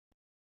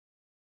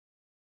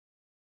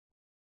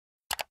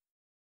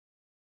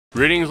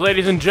Greetings,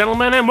 ladies and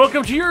gentlemen, and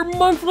welcome to your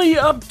monthly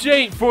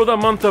update for the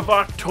month of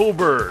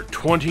October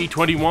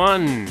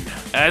 2021.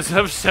 As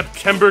of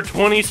September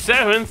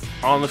 27th,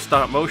 on the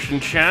Stop Motion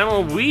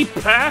channel, we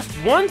passed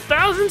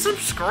 1,000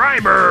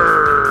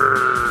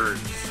 subscribers!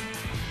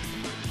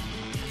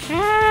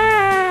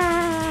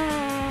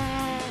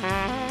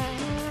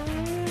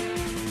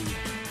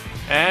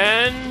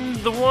 And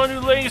the one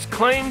who lays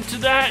claim to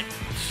that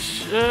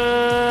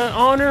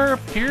honor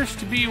appears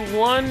to be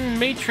one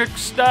Matrix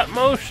Stop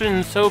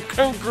Motion, so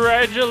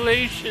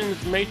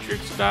congratulations,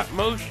 Matrix Stop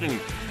Motion.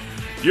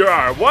 You're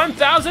our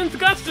 1,000th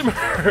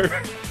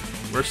customer!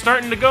 We're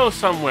starting to go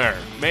somewhere,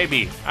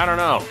 maybe, I don't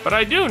know. But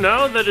I do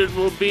know that it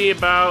will be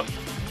about,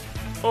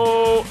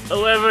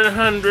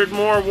 1,100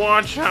 more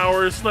watch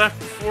hours left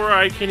before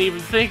I can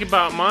even think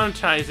about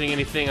monetizing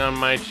anything on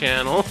my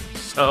channel,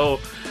 so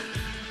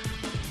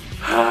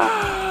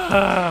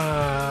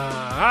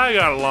I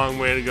got a long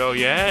way to go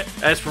yet.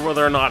 As for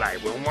whether or not I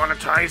will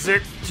monetize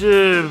it,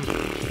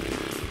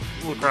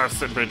 we'll cross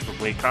the bridge when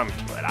we come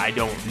to it. I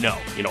don't know.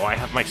 You know, I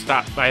have my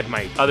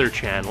other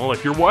channel.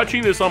 If you're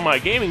watching this on my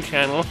gaming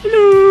channel,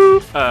 hello!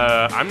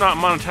 I'm not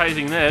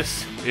monetizing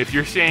this. If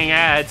you're seeing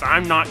ads,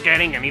 I'm not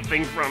getting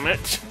anything from it.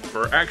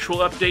 For actual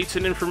updates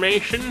and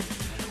information,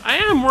 I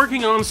am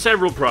working on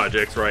several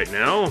projects right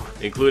now,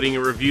 including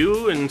a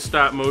review in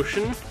stop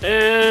motion,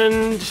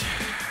 and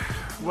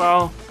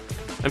well,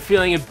 I'm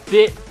feeling a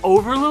bit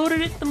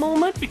overloaded at the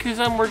moment because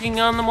I'm working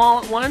on them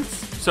all at once.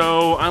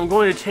 So I'm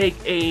going to take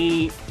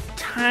a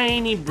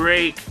tiny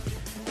break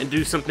and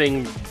do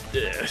something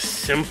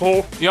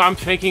simple. You know, I'm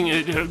thinking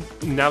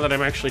now that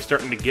I'm actually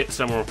starting to get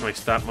somewhere with my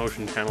stop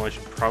motion channel, I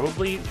should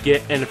probably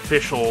get an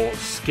official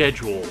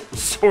schedule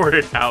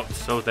sorted out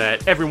so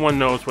that everyone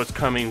knows what's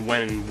coming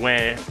when,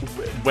 where,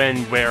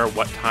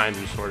 what time,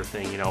 sort of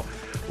thing, you know.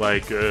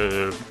 Like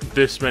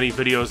this many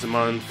videos a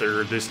month,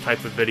 or this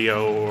type of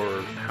video,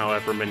 or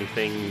however many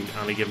things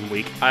on a given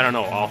week. I don't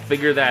know, I'll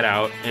figure that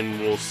out and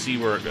we'll see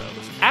where it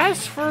goes.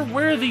 As for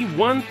where the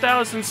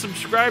 1,000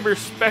 subscriber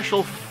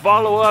special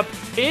follow-up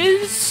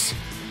is,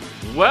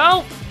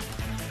 well,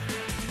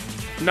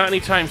 not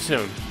anytime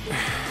soon.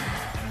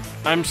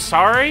 I'm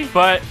sorry,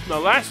 but the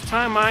last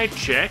time I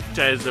checked,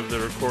 as of the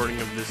recording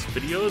of this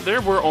video,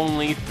 there were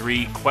only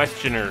 3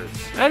 questioners.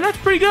 And that's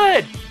pretty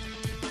good,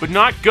 but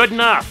not good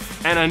enough.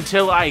 And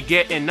until I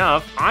get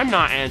enough, I'm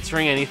not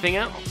answering anything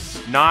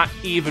else. Not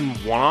even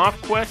one-off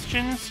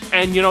questions.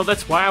 And you know,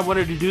 that's why I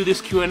wanted to do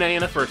this Q&A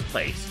in the first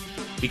place.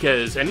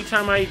 Because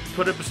anytime I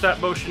put up a stop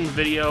motion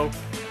video,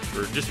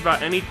 or just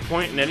about any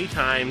point in any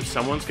time,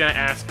 someone's gonna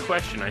ask a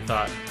question. I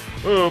thought,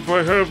 oh, if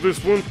I have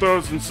this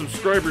 1,000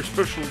 subscriber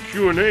special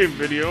Q&A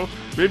video,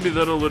 maybe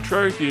that'll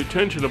attract the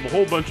attention of a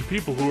whole bunch of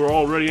people who are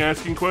already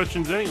asking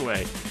questions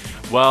anyway.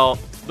 Well,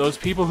 those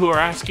people who are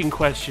asking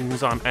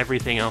questions on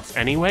everything else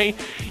anyway,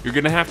 you're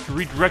gonna have to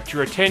redirect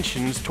your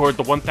attentions toward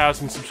the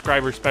 1,000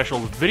 subscriber special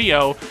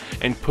video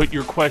and put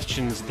your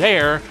questions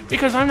there,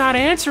 because I'm not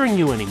answering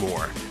you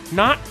anymore.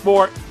 Not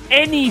for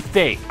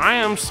anything. I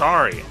am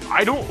sorry.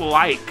 I don't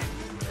like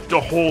to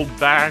hold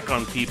back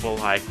on people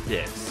like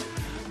this.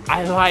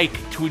 I like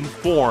to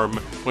inform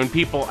when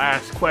people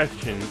ask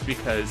questions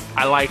because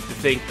I like to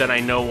think that I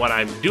know what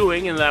I'm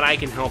doing and that I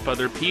can help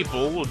other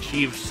people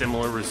achieve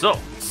similar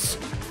results.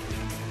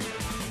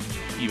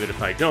 Even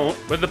if I don't.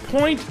 But the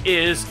point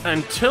is,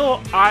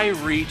 until I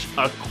reach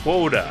a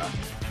quota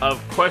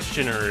of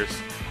questioners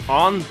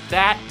on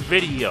that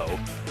video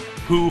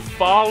who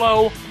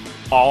follow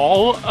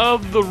all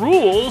of the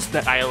rules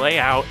that I lay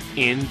out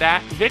in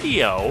that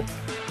video,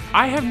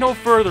 I have no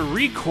further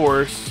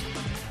recourse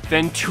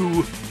than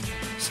to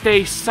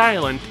stay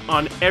silent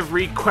on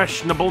every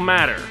questionable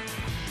matter.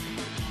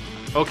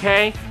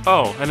 Okay?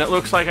 Oh, and it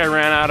looks like I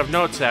ran out of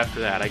notes after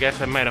that. I guess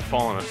I might have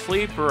fallen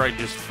asleep, or I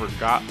just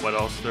forgot what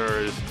else there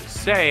is to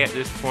say at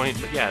this point.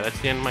 But yeah, that's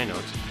the end of my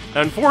notes.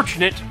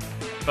 Unfortunate,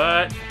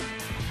 but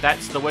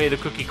that's the way the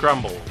cookie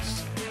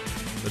crumbles.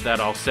 With that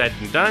all said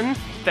and done,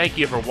 thank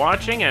you for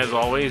watching. As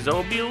always, there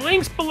will be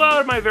links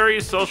below to my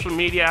various social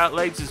media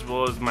outlets, as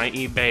well as my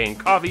eBay and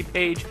Coffee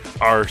page,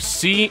 our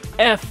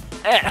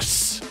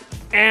CFS.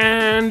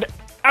 And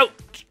out!